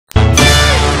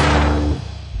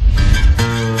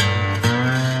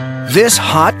This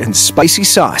hot and spicy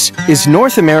sauce is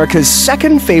North America's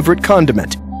second favorite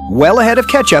condiment. Well ahead of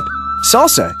ketchup,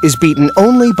 salsa is beaten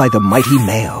only by the mighty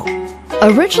mayo.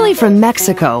 Originally from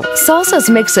Mexico, salsa's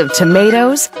mix of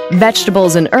tomatoes,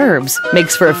 vegetables, and herbs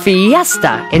makes for a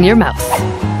fiesta in your mouth.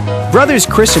 Brothers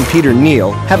Chris and Peter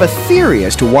Neal have a theory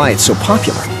as to why it's so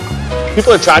popular.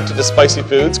 People are attracted to spicy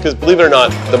foods because, believe it or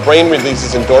not, the brain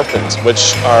releases endorphins,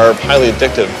 which are highly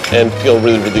addictive and feel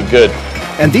really, really good.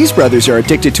 And these brothers are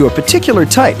addicted to a particular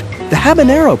type, the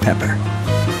habanero pepper.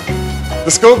 The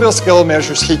Scoville scale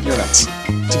measures heat units.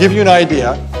 To give you an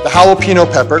idea, the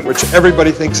jalapeno pepper, which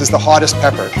everybody thinks is the hottest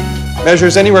pepper,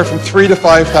 measures anywhere from 3,000 to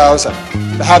 5,000.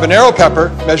 The habanero pepper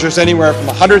measures anywhere from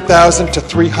 100,000 to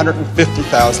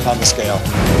 350,000 on the scale.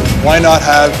 Why not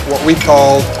have what we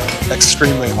call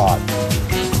extremely hot?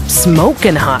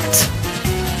 Smoking hot.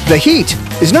 The heat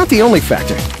is not the only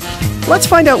factor. Let's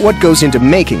find out what goes into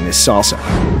making this salsa.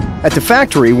 At the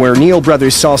factory where Neal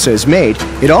Brothers salsa is made,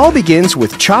 it all begins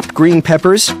with chopped green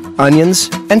peppers, onions,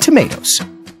 and tomatoes.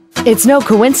 It's no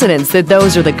coincidence that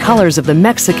those are the colors of the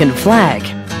Mexican flag.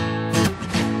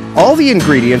 All the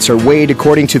ingredients are weighed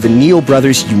according to the Neal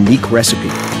Brothers' unique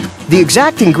recipe. The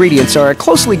exact ingredients are a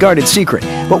closely guarded secret,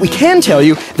 but we can tell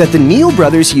you that the Neal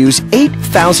Brothers use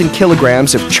 8,000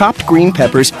 kilograms of chopped green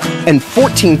peppers and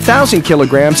 14,000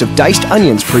 kilograms of diced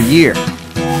onions per year,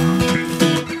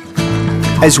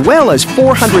 as well as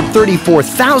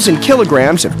 434,000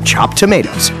 kilograms of chopped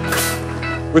tomatoes,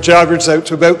 which averages out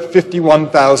to about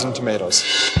 51,000 tomatoes.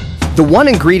 The one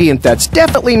ingredient that's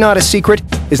definitely not a secret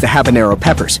is the habanero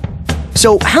peppers.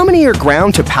 So how many are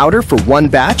ground to powder for one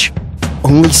batch?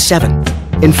 Only 7.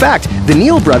 In fact, the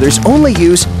Neal Brothers only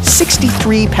use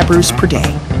 63 peppers per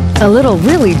day. A little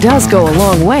really does go a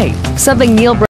long way. Something Neal